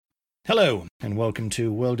Hello, and welcome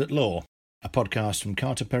to World at Law, a podcast from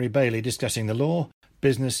Carter Perry Bailey discussing the law,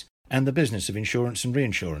 business, and the business of insurance and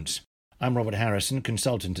reinsurance. I'm Robert Harrison,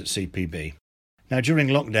 consultant at CPB. Now, during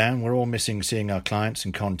lockdown, we're all missing seeing our clients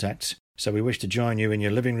and contacts, so we wish to join you in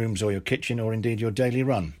your living rooms or your kitchen or indeed your daily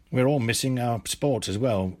run. We're all missing our sports as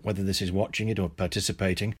well, whether this is watching it or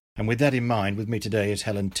participating, and with that in mind, with me today is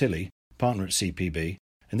Helen Tilley, partner at CPB,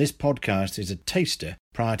 and this podcast is a taster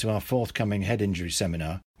prior to our forthcoming head injury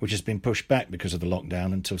seminar, which has been pushed back because of the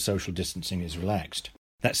lockdown until social distancing is relaxed.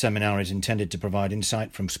 That seminar is intended to provide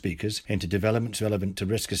insight from speakers into developments relevant to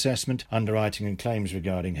risk assessment, underwriting and claims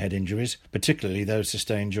regarding head injuries, particularly those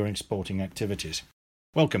sustained during sporting activities.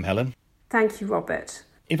 Welcome, Helen. Thank you, Robert.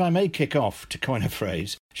 If I may kick off, to coin a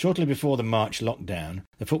phrase, shortly before the March lockdown,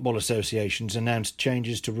 the football associations announced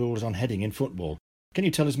changes to rules on heading in football. Can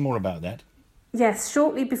you tell us more about that? Yes,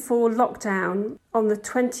 shortly before lockdown, on the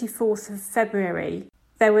 24th of February,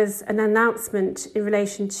 there was an announcement in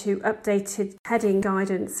relation to updated heading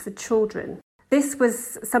guidance for children. This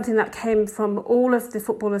was something that came from all of the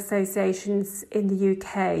football associations in the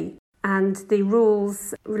UK, and the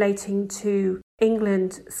rules relating to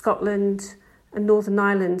England, Scotland and Northern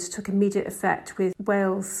Ireland took immediate effect, with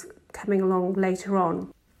Wales coming along later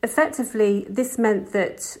on. Effectively, this meant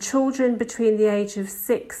that children between the age of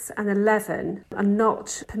 6 and 11 are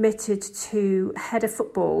not permitted to head a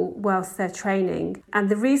football whilst they're training. And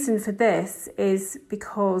the reason for this is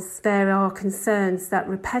because there are concerns that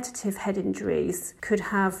repetitive head injuries could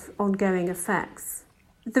have ongoing effects.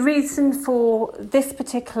 The reason for this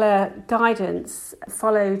particular guidance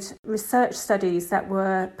followed research studies that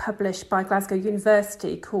were published by Glasgow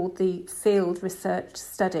University called the Field Research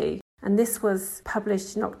Study. And this was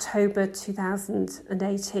published in October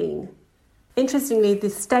 2018. Interestingly, the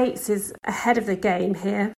States is ahead of the game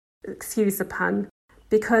here, excuse the pun,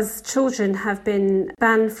 because children have been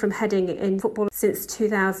banned from heading in football since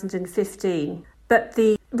 2015. But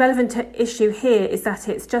the relevant issue here is that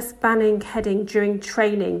it's just banning heading during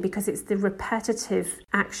training because it's the repetitive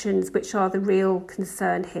actions which are the real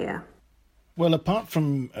concern here. Well, apart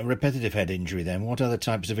from a repetitive head injury then, what other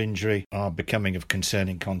types of injury are becoming of concern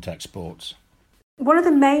in contact sports? One of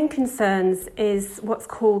the main concerns is what's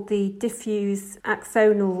called the diffuse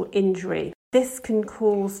axonal injury. This can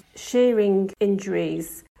cause shearing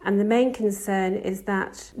injuries, and the main concern is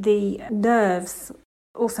that the nerves,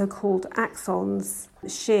 also called axons,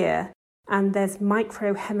 shear, and there's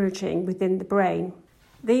microhemorrhaging within the brain.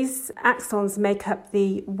 These axons make up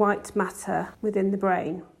the white matter within the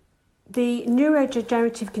brain. The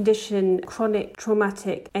neurodegenerative condition chronic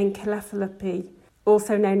traumatic encephalopathy,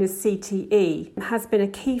 also known as CTE, has been a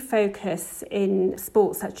key focus in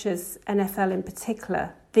sports such as NFL in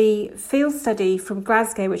particular. The field study from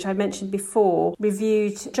Glasgow, which I mentioned before,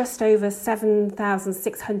 reviewed just over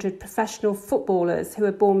 7,600 professional footballers who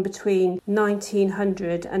were born between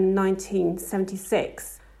 1900 and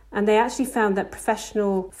 1976. And they actually found that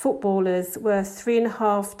professional footballers were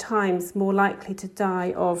 3.5 times more likely to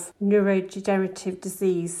die of neurodegenerative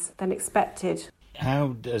disease than expected. How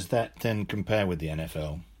does that then compare with the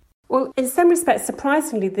NFL? Well, in some respects,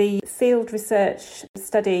 surprisingly, the field research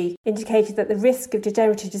study indicated that the risk of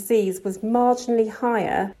degenerative disease was marginally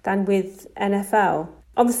higher than with NFL.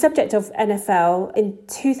 On the subject of NFL, in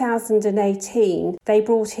 2018, they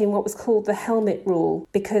brought in what was called the helmet rule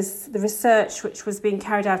because the research which was being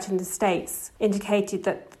carried out in the States indicated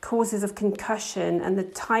that the causes of concussion and the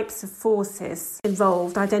types of forces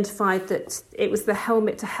involved identified that it was the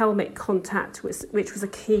helmet-to-helmet contact which was a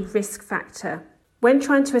key risk factor. When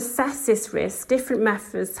trying to assess this risk, different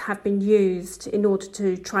methods have been used in order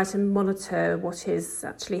to try to monitor what is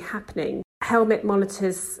actually happening. Helmet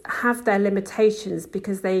monitors have their limitations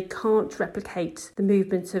because they can't replicate the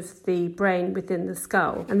movement of the brain within the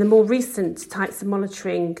skull. And the more recent types of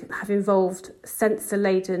monitoring have involved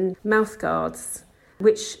sensor-laden mouthguards,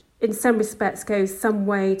 which in some respects goes some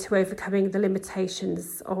way to overcoming the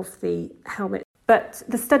limitations of the helmet. But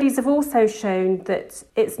the studies have also shown that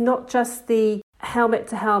it's not just the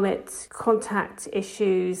helmet-to-helmet contact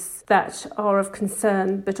issues that are of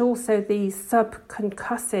concern, but also the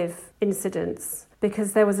subconcussive incidents,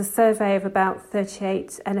 because there was a survey of about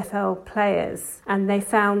 38 NFL players, and they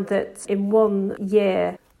found that in 1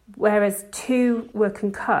 year, whereas 2 were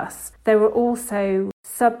concussed, there were also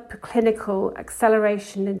subclinical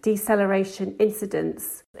acceleration and deceleration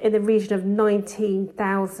incidents in the region of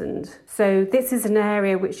 19,000. So this is an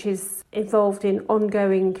area which is involved in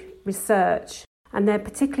ongoing research, and they're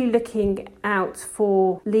particularly looking out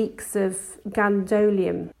for leaks of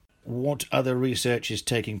gadolinium. What other research is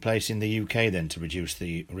taking place in the UK then to reduce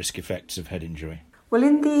the risk effects of head injury? Well,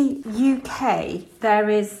 in the UK, there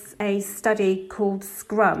is a study called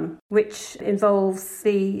Scrum, which involves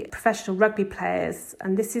the professional rugby players,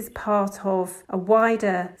 and this is part of a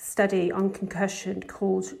wider study on concussion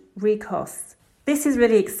called RECOS. This is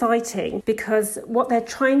really exciting because what they're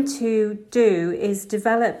trying to do is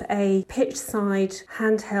develop a pitch-side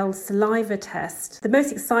handheld saliva test. The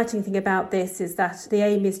most exciting thing about this is that the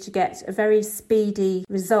aim is to get a very speedy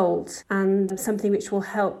result and something which will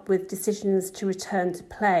help with decisions to return to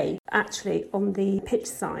play, actually on the pitch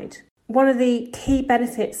side. One of the key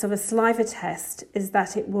benefits of a saliva test is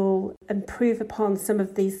that it will improve upon some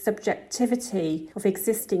of the subjectivity of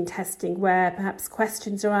existing testing, where perhaps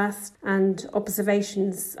questions are asked and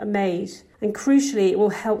observations are made. And crucially, it will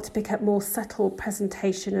help to pick up more subtle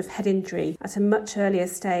presentation of head injury at a much earlier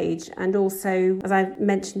stage, and also, as I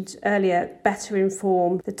mentioned earlier, better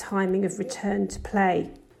inform the timing of return to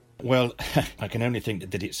play. Well, I can only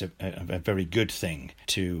think that it's a very good thing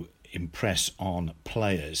to impress on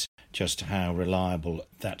players just how reliable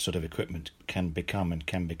that sort of equipment can become and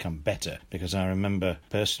can become better. Because I remember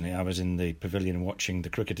personally, I was in the pavilion watching the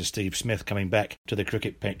cricketer Steve Smith coming back to the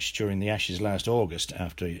cricket pitch during the Ashes last August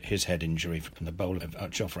after his head injury from the bowler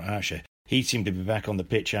of Jofra Archer. He seemed to be back on the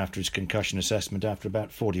pitch after his concussion assessment after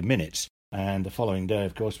about 40 minutes, and the following day,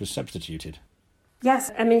 of course, was substituted.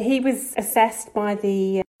 Yes, I mean, he was assessed by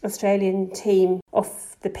the Australian team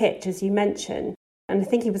off the pitch, as you mentioned. And I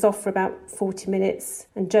think he was off for about 40 minutes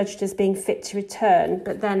and judged as being fit to return.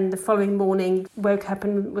 But then the following morning woke up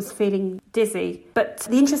and was feeling dizzy. But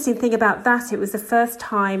the interesting thing about that, it was the first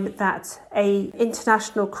time that an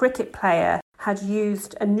international cricket player had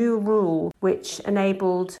used a new rule which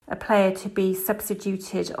enabled a player to be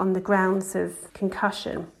substituted on the grounds of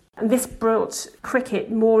concussion. And this brought cricket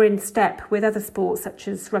more in step with other sports such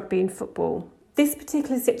as rugby and football. This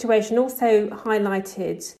particular situation also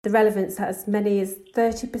highlighted the relevance that as many as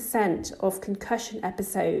 30% of concussion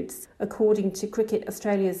episodes, according to Cricket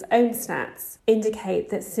Australia's own stats, indicate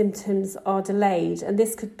that symptoms are delayed, and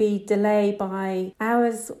this could be delay by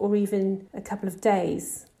hours or even a couple of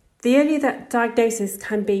days. The earlier that diagnosis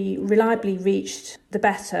can be reliably reached, the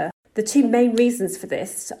better. The two main reasons for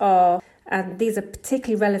this are, and these are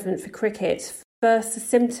particularly relevant for cricket. First, the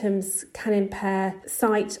symptoms can impair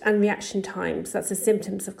sight and reaction times. That's the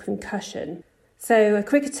symptoms of concussion. So a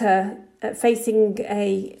cricketer facing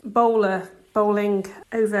a bowler bowling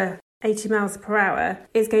over 80 miles per hour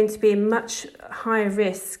is going to be a much higher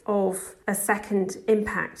risk of a second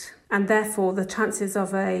impact, and therefore the chances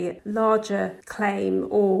of a larger claim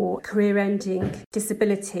or career-ending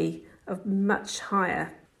disability are much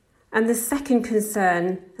higher. And the second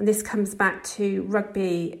concern, and this comes back to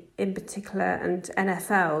rugby in particular and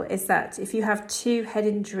NFL, is that if you have two head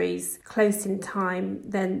injuries close in time,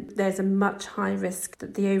 then there's a much higher risk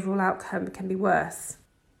that the overall outcome can be worse.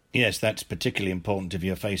 Yes, that's particularly important if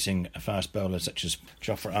you're facing a fast bowler such as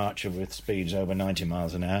Jofra Archer with speeds over 90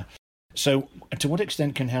 miles an hour. So to what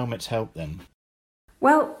extent can helmets help then?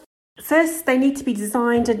 Well, first, they need to be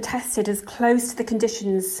designed and tested as close to the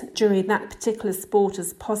conditions during that particular sport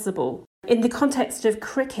as possible. In the context of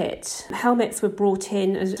cricket, helmets were brought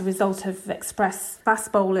in as a result of express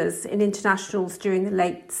fast bowlers in internationals during the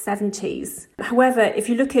late 70s. However, if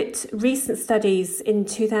you look at recent studies in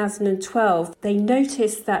 2012, they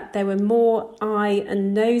noticed that there were more eye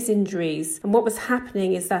and nose injuries. And what was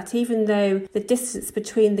happening is that even though the distance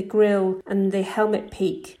between the grill and the helmet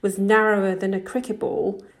peak was narrower than a cricket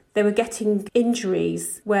ball, they were getting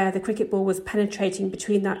injuries where the cricket ball was penetrating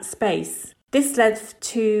between that space. This led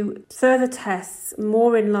to further tests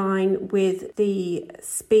more in line with the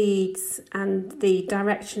speeds and the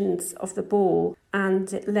directions of the ball,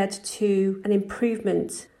 and it led to an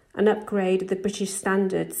improvement, an upgrade of the British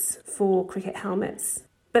standards for cricket helmets.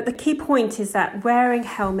 But the key point is that wearing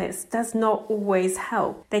helmets does not always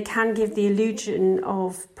help. They can give the illusion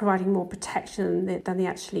of providing more protection than they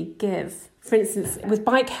actually give. For instance, with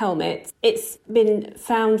bike helmets, it's been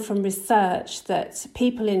found from research that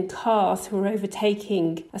people in cars who are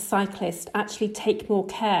overtaking a cyclist actually take more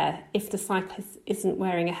care if the cyclist isn't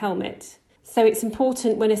wearing a helmet. So it's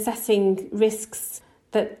important when assessing risks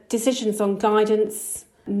that decisions on guidance,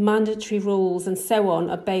 mandatory rules and so on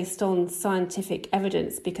are based on scientific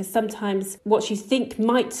evidence, because sometimes what you think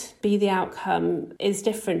might be the outcome is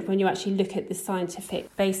different when you actually look at the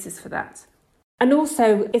scientific basis for that. And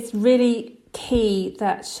also, it's really key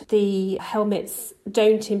that the helmets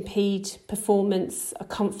don't impede performance, are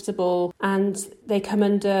comfortable, and they come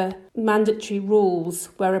under mandatory rules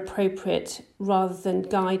where appropriate rather than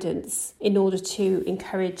guidance in order to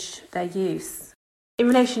encourage their use. In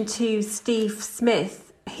relation to Steve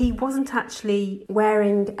Smith, He wasn't actually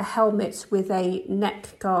wearing a helmet with a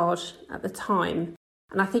neck guard at the time.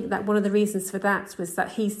 And I think that one of the reasons for that was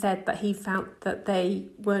that he said that he found that they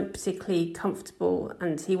weren't particularly comfortable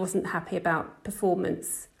and he wasn't happy about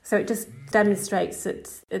performance. So it just demonstrates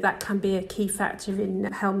that can be a key factor in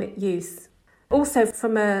helmet use. Also,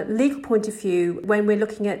 from a legal point of view, when we're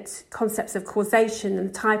looking at concepts of causation and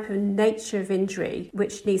the type and nature of injury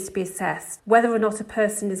which needs to be assessed, whether or not a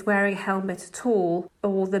person is wearing a helmet at all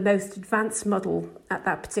or the most advanced model at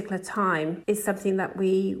that particular time is something that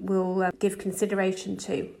we will give consideration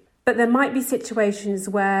to. But there might be situations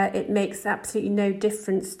where it makes absolutely no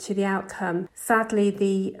difference to the outcome. Sadly,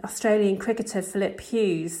 the Australian cricketer Philip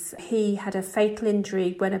Hughes, he had a fatal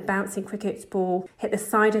injury when a bouncing cricket ball hit the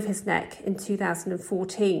side of his neck in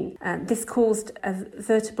 2014. This caused a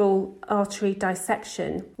vertebral artery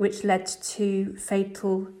dissection, which led to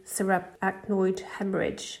fatal subarachnoid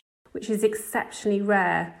hemorrhage, which is exceptionally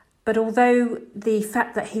rare. But although the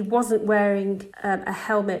fact that he wasn't wearing a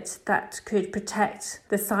helmet that could protect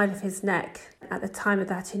the side of his neck at the time of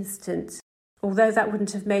that incident, although that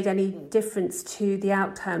wouldn't have made any difference to the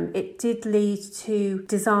outcome, it did lead to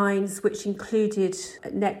designs which included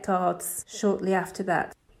neck guards shortly after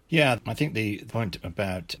that. Yeah, I think the point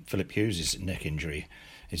about Philip Hughes' neck injury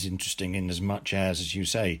is interesting in as much as you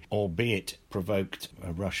say, albeit provoked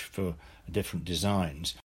a rush for different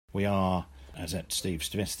designs, we are, as at Steve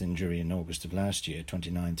Smith's injury in August of last year,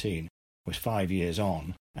 2019, was 5 years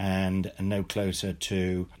on and no closer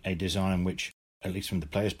to a design which, at least from the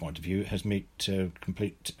player's point of view, has met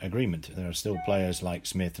complete agreement. There are still players like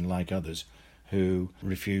Smith and like others who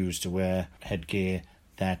refuse to wear headgear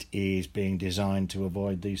that is being designed to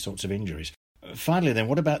avoid these sorts of injuries. Finally then,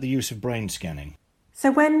 what about the use of brain scanning?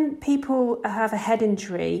 So when people have a head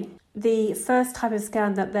injury, the first type of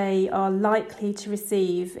scan that they are likely to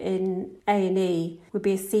receive in A&E would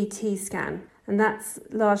be a CT scan. And that's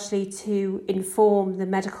largely to inform the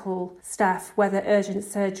medical staff whether urgent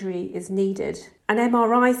surgery is needed. An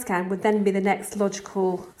MRI scan would then be the next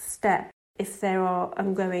logical step if there are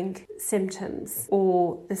ongoing symptoms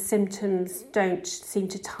or the symptoms don't seem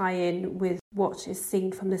to tie in with what is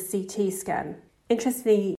seen from the CT scan.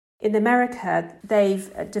 Interestingly, in America,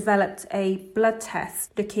 they've developed a blood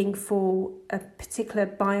test looking for a particular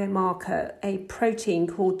biomarker, a protein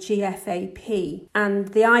called GFAP. And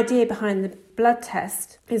the idea behind the blood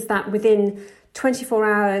test is that within 24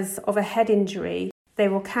 hours of a head injury, they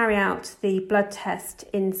will carry out the blood test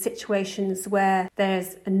in situations where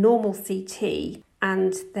there's a normal CT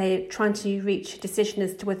and they're trying to reach a decision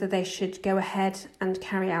as to whether they should go ahead and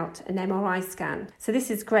carry out an MRI scan. So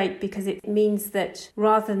this is great because it means that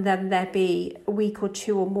rather than there be a week or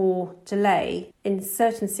two or more delay, in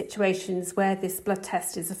certain situations where this blood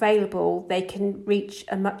test is available, they can reach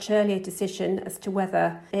a much earlier decision as to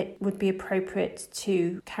whether it would be appropriate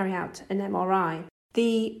to carry out an MRI.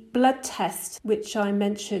 The blood test, which I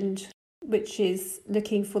mentioned, which is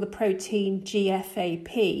looking for the protein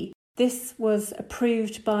GFAP, this was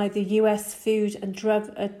approved by the US Food and Drug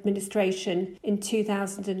Administration in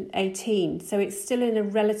 2018, so it's still in a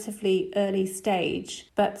relatively early stage,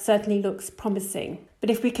 but certainly looks promising. But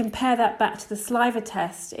if we compare that back to the saliva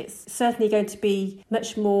test, it's certainly going to be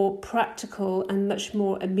much more practical and much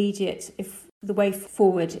more immediate if the way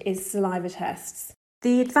forward is saliva tests.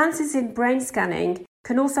 The advances in brain scanning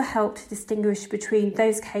can also help to distinguish between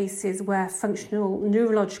those cases where functional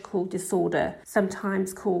neurological disorder,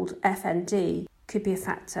 sometimes called FND, could be a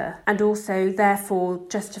factor, and also therefore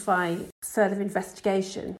justify further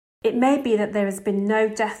investigation. It may be that there has been no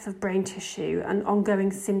death of brain tissue and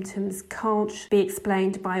ongoing symptoms can't be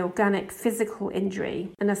explained by organic physical injury,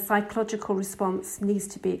 and a psychological response needs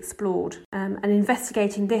to be explored. And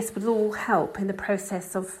investigating this would all help in the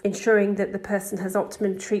process of ensuring that the person has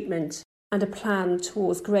optimum treatment and a plan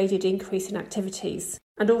towards graded increase in activities,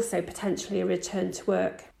 and also potentially a return to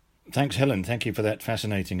work. Thanks, Helen. Thank you for that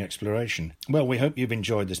fascinating exploration. Well, we hope you've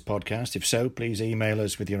enjoyed this podcast. If so, please email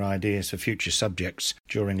us with your ideas for future subjects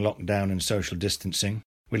during lockdown and social distancing.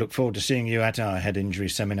 We look forward to seeing you at our head injury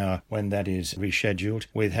seminar when that is rescheduled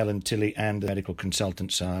with Helen Tilley and the medical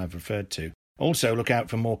consultants I've referred to. Also, look out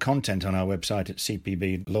for more content on our website at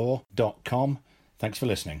cpblaw.com. Thanks for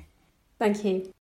listening. Thank you.